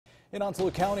In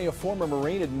Onslow County, a former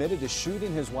Marine admitted to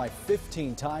shooting his wife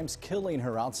 15 times, killing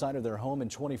her outside of their home in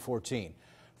 2014.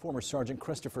 Former Sergeant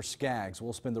Christopher Skaggs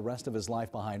will spend the rest of his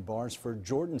life behind bars for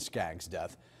Jordan Skaggs'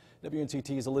 death.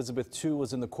 WNCT's Elizabeth Tu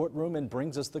was in the courtroom and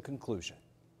brings us the conclusion.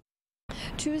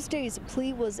 Tuesday's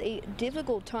plea was a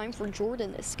difficult time for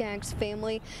Jordan Skaggs'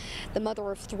 family. The mother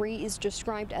of three is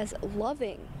described as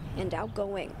loving and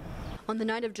outgoing. On the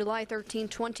night of July 13,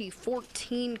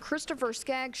 2014, Christopher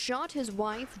Skaggs shot his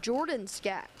wife, Jordan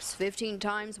Skaggs, 15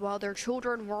 times while their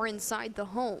children were inside the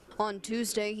home. On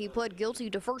Tuesday, he pled guilty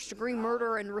to first-degree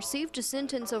murder and received a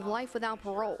sentence of life without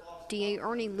parole. DA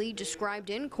Ernie Lee described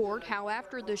in court how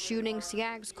after the shooting,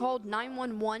 Skaggs called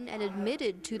 911 and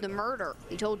admitted to the murder.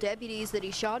 He told deputies that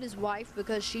he shot his wife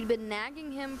because she'd been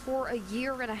nagging him for a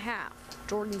year and a half.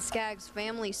 Jordan Skaggs'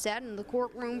 family sat in the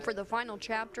courtroom for the final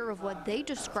chapter of what they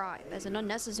describe as an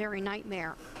unnecessary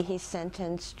nightmare. He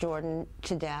sentenced Jordan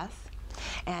to death,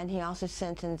 and he also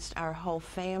sentenced our whole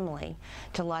family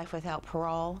to life without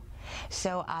parole.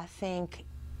 So I think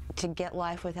to get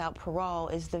life without parole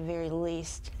is the very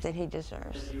least that he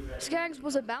deserves. Skaggs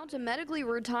was about to medically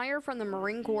retire from the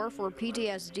Marine Corps for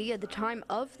PTSD at the time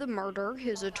of the murder.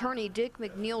 His attorney, Dick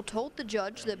McNeil, told the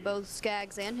judge that both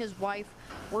Skaggs and his wife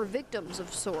were victims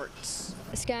of sorts.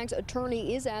 Skaggs'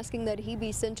 attorney is asking that he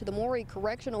be sent to the Maury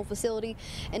Correctional Facility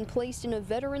and placed in a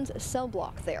veterans cell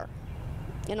block there.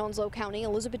 In Onslow County,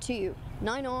 Elizabeth Tu,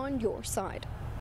 9 on your side.